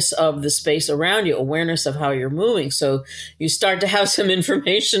of the space around you, awareness of how you're moving. So you start to have some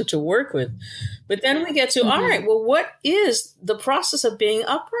information to work with. But then we get to, all right, well, what is the process of being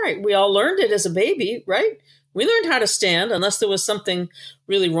upright? We all learned it as a baby, right? We learned how to stand unless there was something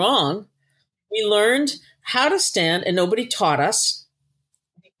really wrong. We learned how to stand and nobody taught us.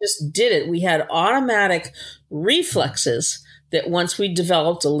 We just did it. We had automatic reflexes that once we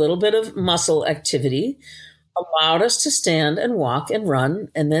developed a little bit of muscle activity, allowed us to stand and walk and run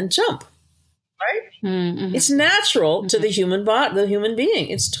and then jump, right? Mm-hmm. It's natural to the human body, the human being.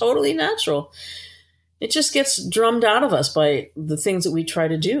 It's totally natural. It just gets drummed out of us by the things that we try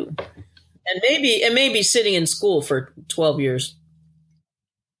to do. And maybe sitting in school for 12 years.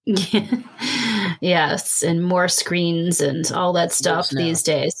 Yes, and more screens and all that stuff these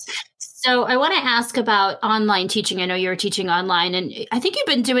days. So I want to ask about online teaching. I know you're teaching online, and I think you've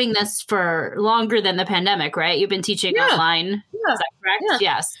been doing this for longer than the pandemic, right? You've been teaching online. Yeah. Is that correct? Yeah.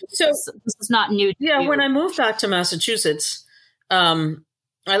 Yes. So this is not new to you. When I moved back to Massachusetts, when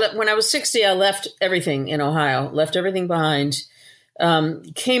I was 60, I left everything in Ohio, left everything behind,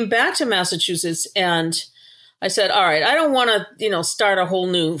 came back to Massachusetts, and I said, all right, I don't want to, start a whole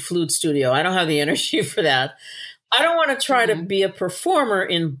new flute studio. I don't have the energy for that. I don't want to try to be a performer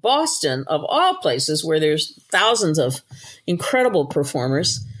in Boston, of all places, where there's thousands of incredible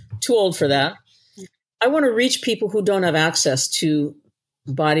performers. Too old for that. I want to reach people who don't have access to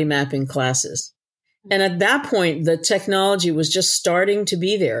body mapping classes. And at that point, the technology was just starting to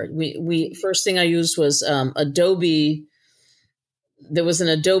be there. We first thing I used was Adobe. There was an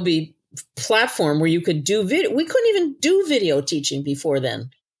Adobe platform where you could do video. We couldn't even do video teaching before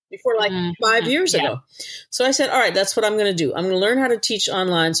then. Before 5 years ago. So I said, all right, that's what I'm going to do. I'm going to learn how to teach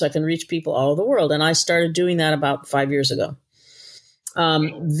online so I can reach people all over the world. And I started doing that about 5 years ago.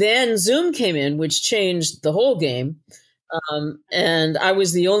 Then Zoom came in, which changed the whole game. And I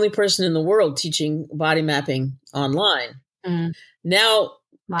was the only person in the world teaching body mapping online. Now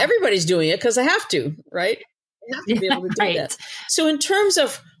everybody's doing it because I have to, right? I have to be able to do that. So in terms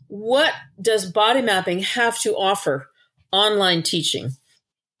of what does body mapping have to offer online teaching?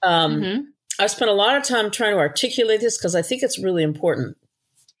 I've spent a lot of time trying to articulate this because I think it's really important.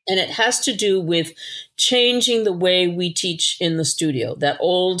 And it has to do with changing the way we teach in the studio, that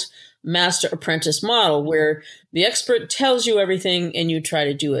old master apprentice model where the expert tells you everything and you try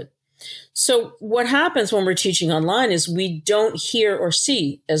to do it. So what happens when we're teaching online is we don't hear or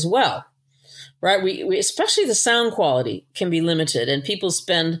see as well, right? We especially the sound quality can be limited, and people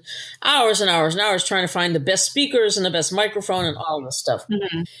spend hours and hours and hours trying to find the best speakers and the best microphone and all this stuff.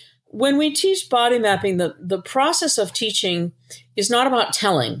 When we teach body mapping, the process of teaching is not about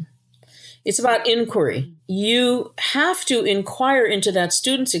telling. It's about inquiry. You have to inquire into that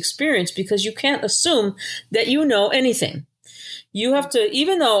student's experience because you can't assume that you know anything. You have to,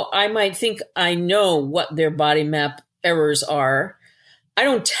 even though I might think I know what their body map errors are, I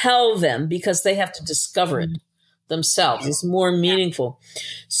don't tell them because they have to discover it themselves. It's more meaningful.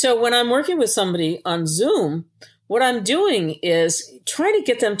 So when I'm working with somebody on Zoom, what I'm doing is trying to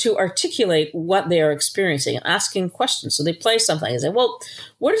get them to articulate what they are experiencing and asking questions. So they play something and say, well,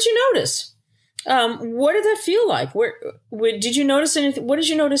 what did you notice? What did that feel like? Where did you notice anything? What did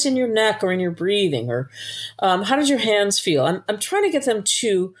you notice in your neck or in your breathing? Or how did your hands feel? I'm trying to get them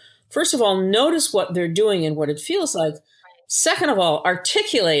to, first of all, notice what they're doing and what it feels like. Second of all,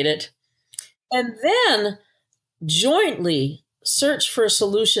 articulate it. And then jointly search for a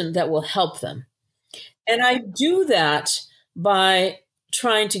solution that will help them. And I do that by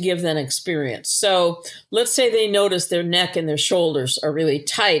trying to give them experience. So let's say they notice their neck and their shoulders are really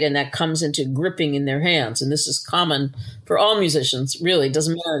tight, and that comes into gripping in their hands. And this is common for all musicians, really. It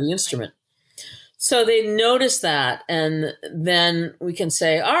doesn't matter the instrument. So they notice that, and then we can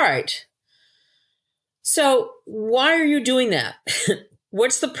say, all right, so why are you doing that?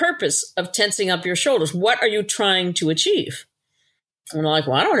 What's the purpose of tensing up your shoulders? What are you trying to achieve? And they're like,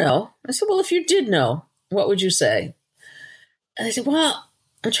 well, I don't know. I said, well, if you did know, what would you say? And I said, well,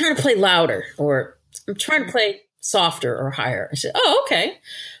 I'm trying to play louder, or I'm trying to play softer or higher. I said, oh, okay.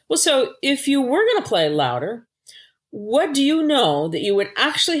 Well, so if you were going to play louder, what do you know that you would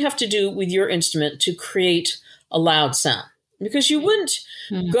actually have to do with your instrument to create a loud sound? Because you wouldn't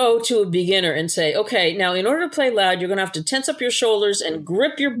go to a beginner and say, okay, now in order to play loud, you're going to have to tense up your shoulders and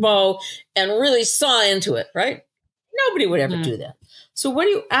grip your bow and really saw into it, right? Nobody would ever do that. So what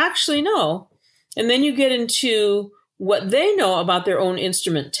do you actually know? And then you get into what they know about their own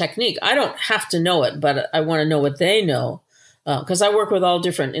instrument technique. I don't have to know it, but I want to know what they know because I work with all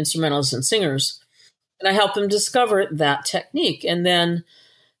different instrumentalists and singers, and I help them discover that technique. And then,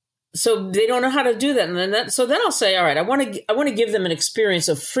 so they don't know how to do that. And then then I'll say, all right, I want to give them an experience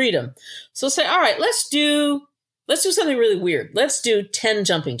of freedom. So I'll say, all right, let's do something really weird. Let's do 10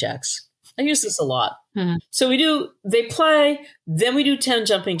 jumping jacks. I use this a lot. So they play, then we do 10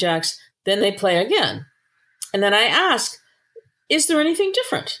 jumping jacks, then they play again. And then I ask, is there anything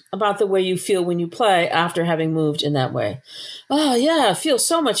different about the way you feel when you play after having moved in that way? Oh, yeah, it feels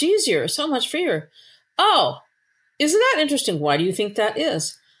so much easier, so much freer. Oh, isn't that interesting? Why do you think that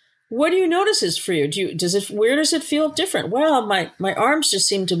is? What do you notice is freer? Where does it feel different? Well, my arms just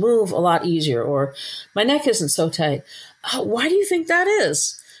seem to move a lot easier, or my neck isn't so tight. Oh, why do you think that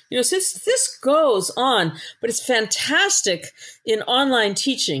is? So this goes on, but it's fantastic in online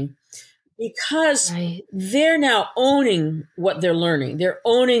teaching because they're now owning what they're learning. They're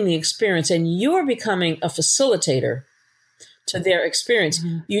owning the experience, and you're becoming a facilitator to their experience.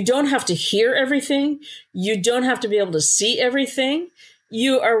 Mm-hmm. You don't have to hear everything. You don't have to be able to see everything.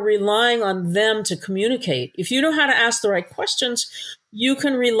 You are relying on them to communicate. If you know how to ask the right questions, you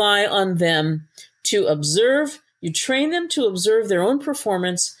can rely on them to observe. You train them to observe their own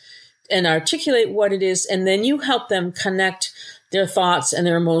performance and articulate what it is, and then you help them connect their thoughts and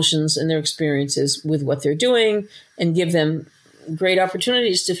their emotions and their experiences with what they're doing and give them great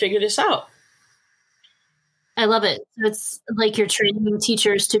opportunities to figure this out. I love it. It's like you're training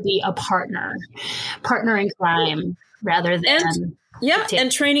teachers to be a partner in crime rather than...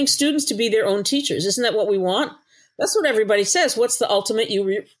 And training students to be their own teachers. Isn't that what we want? That's what everybody says. What's the ultimate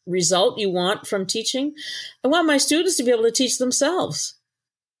result you want from teaching? I want my students to be able to teach themselves.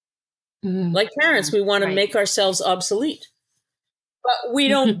 Mm-hmm. Like parents, we want to make ourselves obsolete. But we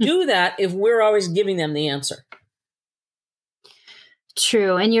don't do that if we're always giving them the answer.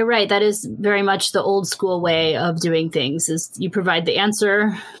 True. And you're right. That is very much the old school way of doing things is you provide the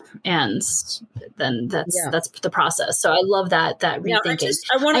answer and then that's the process. So I love that rethinking. I just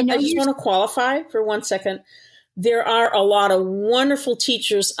want to qualify for 1 second. There are a lot of wonderful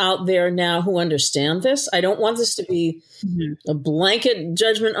teachers out there now who understand this. I don't want this to be a blanket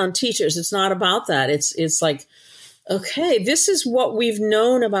judgment on teachers. It's not about that. It's like, okay, this is what we've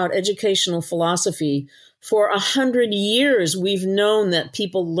known about educational philosophy for 100 years. We've known that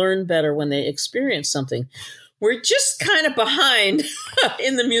people learn better when they experience something. We're just kind of behind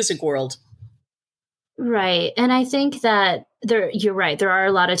in the music world. Right. And I think that you're right. There are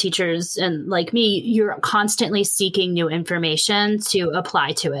a lot of teachers, and like me, you're constantly seeking new information to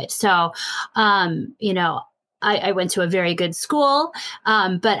apply to it. So, I went to a very good school,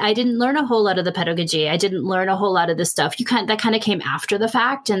 but I didn't learn a whole lot of the pedagogy. I didn't learn a whole lot of the stuff. That kind of came after the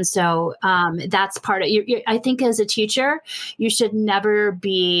fact. And so that's part of I think as a teacher, you should never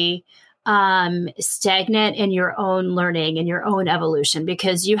be stagnant in your own learning and your own evolution,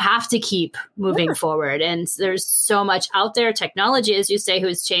 because you have to keep moving forward. And there's so much out there. Technology, as you say,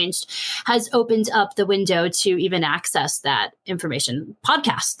 has opened up the window to even access that information.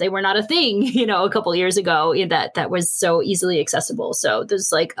 Podcasts, they were not a thing, a couple of years ago that was so easily accessible. So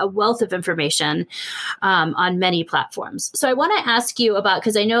there's like a wealth of information on many platforms. So I want to ask you about,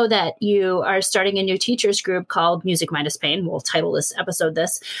 because I know that you are starting a new teachers group called Music Minus Pain. We'll title this episode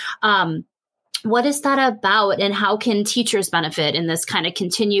this. What is that about, and how can teachers benefit in this kind of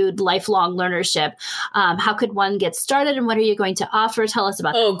continued lifelong learnership? How could one get started, and what are you going to offer? Tell us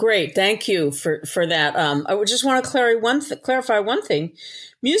about that. Oh, great. Thank you for that. I would just want to clarify one thing.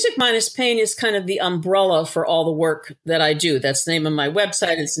 Music Minus Pain is kind of the umbrella for all the work that I do. That's the name of my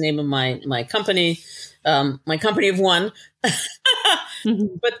website. It's the name of my company, my company of one.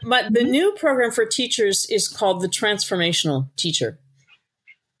 But the new program for teachers is called the Transformational Teacher.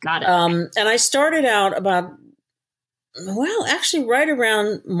 Got it. And I started out actually right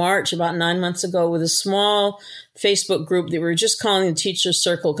around March, about 9 months ago, with a small Facebook group that we were just calling the Teacher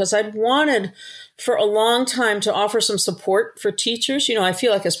Circle, because I'd wanted for a long time to offer some support for teachers. I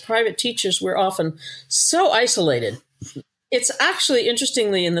feel like as private teachers, we're often so isolated. It's actually,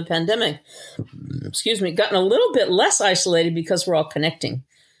 interestingly, in the pandemic, gotten a little bit less isolated because we're all connecting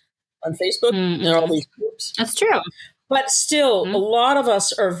on Facebook. There are all these groups. That's true. But still, a lot of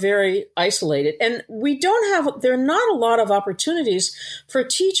us are very isolated, and there are not a lot of opportunities for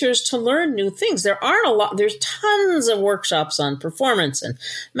teachers to learn new things. There's tons of workshops on performance and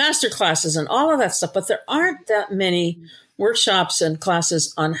master classes and all of that stuff, but there aren't that many workshops and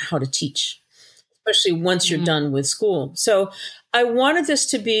classes on how to teach, especially once you're done with school. So I wanted this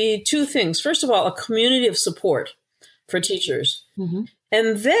to be two things. First of all, a community of support for teachers, and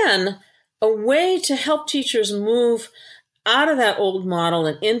then a way to help teachers move out of that old model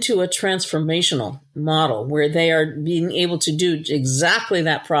and into a transformational model where they are being able to do exactly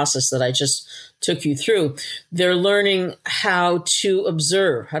that process that I just took you through. They're learning how to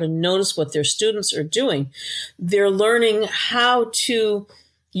observe, how to notice what their students are doing. They're learning how to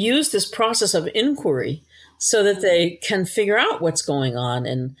use this process of inquiry so that they can figure out what's going on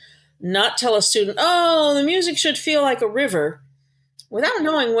and not tell a student, oh, the music should feel like a river, without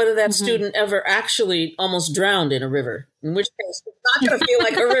knowing whether that student ever actually almost drowned in a river, in which case it's not going to feel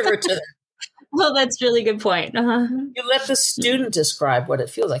like a river to them. Well, that's a really good point. You let the student describe what it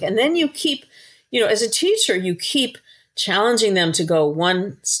feels like. And then you keep, as a teacher, you keep challenging them to go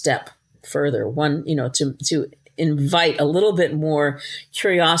one step further, to invite a little bit more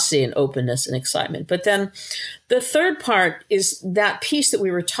curiosity and openness and excitement. But then the third part is that piece that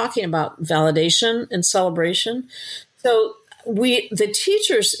we were talking about, validation and celebration. So the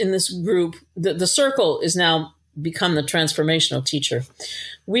teachers in this group, the circle is now become the transformational teacher,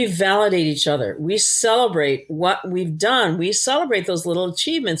 we validate each other. We celebrate what we've done. We celebrate those little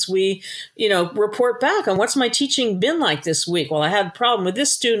achievements. We, report back on what's my teaching been like this week. Well, I had a problem with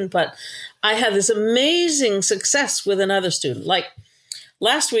this student, but I had this amazing success with another student. Like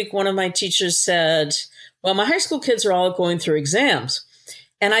last week, one of my teachers said, well, my high school kids are all going through exams.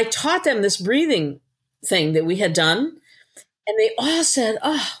 And I taught them this breathing thing that we had done. And they all said,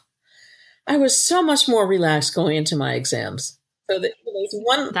 oh, I was so much more relaxed going into my exams. So there's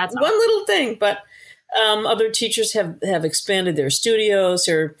one little thing, but other teachers have expanded their studios.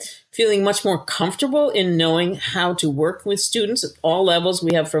 They're feeling much more comfortable in knowing how to work with students at all levels.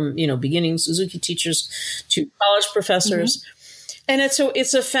 We have from, beginning Suzuki teachers to college professors. Mm-hmm. And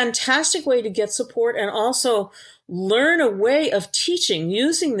it's a fantastic way to get support and also learn a way of teaching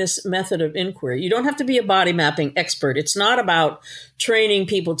using this method of inquiry. You don't have to be a body mapping expert. It's not about training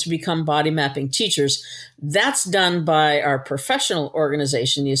people to become body mapping teachers. That's done by our professional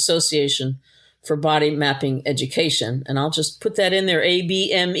organization, the Association for Body Mapping Education. And I'll just put that in there.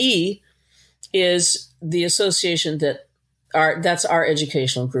 ABME is the association that's our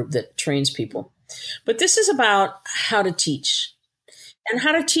educational group that trains people. But this is about how to teach and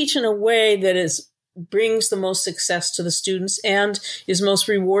how to teach in a way that brings the most success to the students and is most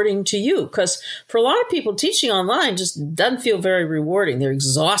rewarding to you. Because for a lot of people, teaching online just doesn't feel very rewarding. They're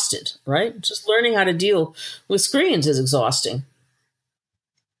exhausted, right? Just learning how to deal with screens is exhausting.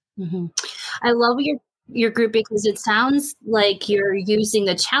 Mm-hmm. I love your group because it sounds like you're using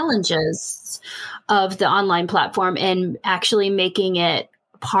the challenges of the online platform and actually making it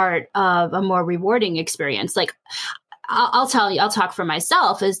part of a more rewarding experience. Like, I'll talk for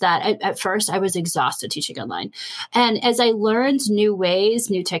myself, is that at first I was exhausted teaching online. And as I learned new ways,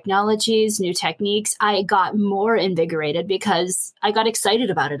 new technologies, new techniques, I got more invigorated because I got excited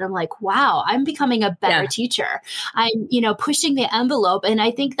about it. I'm like, wow, I'm becoming a better teacher. I'm, pushing the envelope. And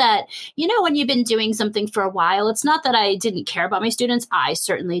I think that, when you've been doing something for a while, it's not that I didn't care about my students. I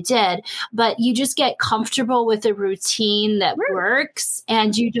certainly did. But you just get comfortable with a routine that works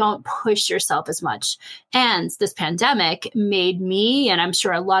and you don't push yourself as much. And this pandemic made me, and I'm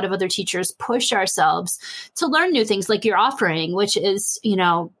sure a lot of other teachers, push ourselves to learn new things like you're offering, which is,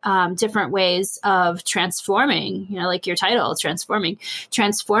 different ways of transforming, like your title, transforming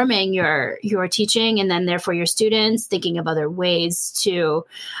your teaching, and then therefore your students, thinking of other ways to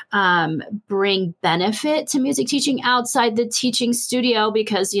bring benefit to music teaching outside the teaching studio,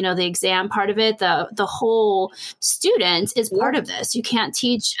 because, the exam part of it, the whole student is part of this. You can't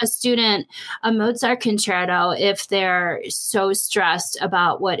teach a student a Mozart concerto if they're so stressed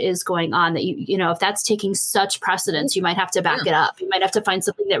about what is going on that if that's taking such precedence, you might have to back it up. You might have to find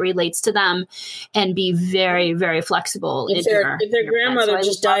something that relates to them and be very, very flexible. If their grandmother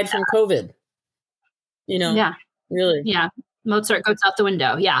just died from COVID, really, Mozart goes out the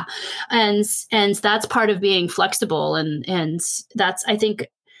window. Yeah. And that's part of being flexible. And that's, I think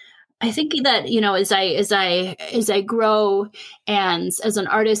that, as I grow and as an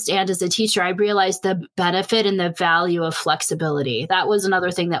artist and as a teacher, I realized the benefit and the value of flexibility. That was another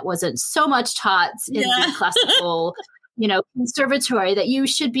thing that wasn't so much taught in the classical, conservatory, that you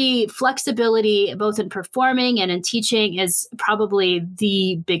should be flexibility both in performing and in teaching is probably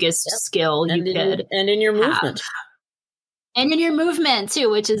the biggest skill and in your movement. And in your movement too,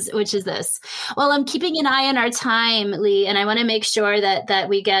 which is this. Well, I'm keeping an eye on our time, Lee, and I want to make sure that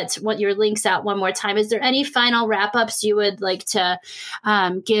we get your links out one more time. Is there any final wrap-ups you would like to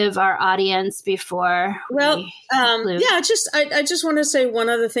give our audience before? I just want to say one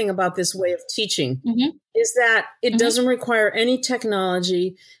other thing about this way of teaching is that it doesn't require any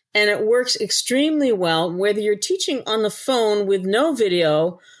technology, and it works extremely well whether you're teaching on the phone with no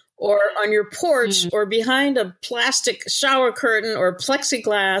video, or on your porch, or behind a plastic shower curtain or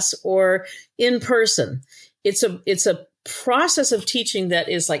plexiglass, or in person. It's a process of teaching that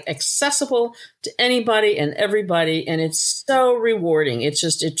is like accessible to anybody and everybody, and it's so rewarding. It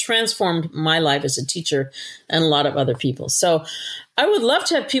transformed my life as a teacher and a lot of other people. So I would love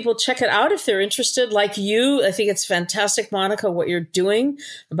to have people check it out if they're interested, like you. I think it's fantastic, Monica, what you're doing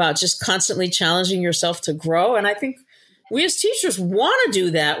about just constantly challenging yourself to grow. And I think we as teachers want to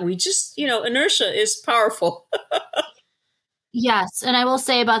do that. We just, inertia is powerful. Yes. And I will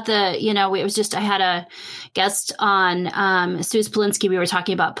say about I had a guest on Suze Polinsky. We were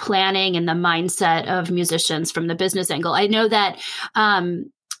talking about planning and the mindset of musicians from the business angle. I know that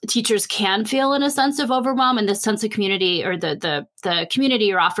teachers can feel in a sense of overwhelm, and the sense of community, or the community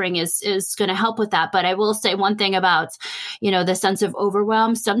you're offering is going to help with that. But I will say one thing about, the sense of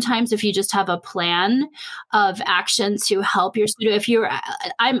overwhelm. Sometimes if you just have a plan of action to help your student,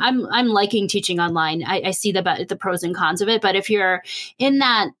 I'm liking teaching online. I see the pros and cons of it. But if you're in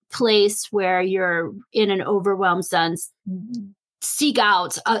that place where you're in an overwhelmed sense, seek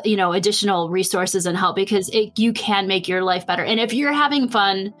out, additional resources and help, because you can make your life better. And if you're having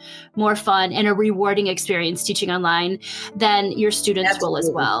more fun and a rewarding experience teaching online, then your students will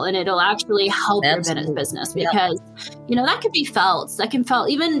as well. And it'll actually help your business, because, that could be felt. That can felt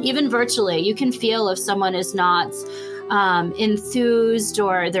even virtually. You can feel if someone is not enthused,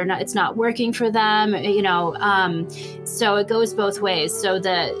 or it's not working for them, so it goes both ways. So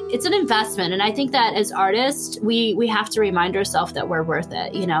it's an investment. And I think that as artists, we have to remind ourselves that we're worth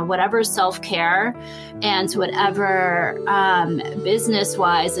it, whatever self-care and whatever, business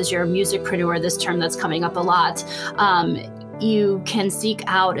wise, as you're a musicpreneur, this term that's coming up a lot, you can seek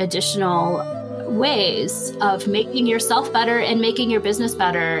out additional ways of making yourself better and making your business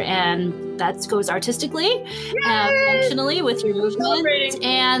better. And that goes artistically, functionally with your movement,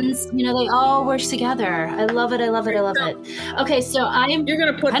 and they all work together. I love it. Okay, so you're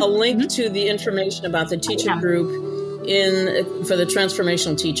going to put a link to the information about the teacher group for the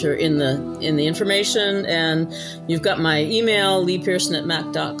transformational teacher in the information, and you've got my email,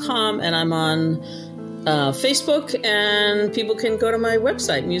 leepearson@mac.com, and I'm on Facebook, and people can go to my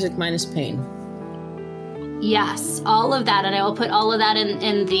website, Music Minus Pain. Yes, all of that. And I will put all of that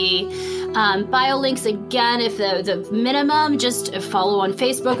in the bio links again. If the minimum, just follow on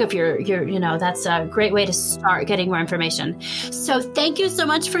Facebook. If you're that's a great way to start getting more information. So thank you so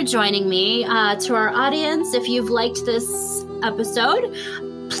much for joining me. To our audience, if you've liked this episode,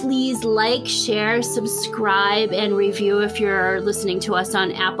 please like, share, subscribe, and review if you're listening to us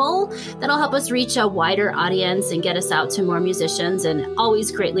on Apple. That'll help us reach a wider audience and get us out to more musicians, and always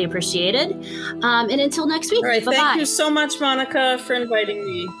greatly appreciated. And until next week, all right, bye-bye. Thank you so much, Monica, for inviting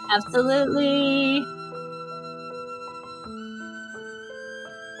me. Absolutely.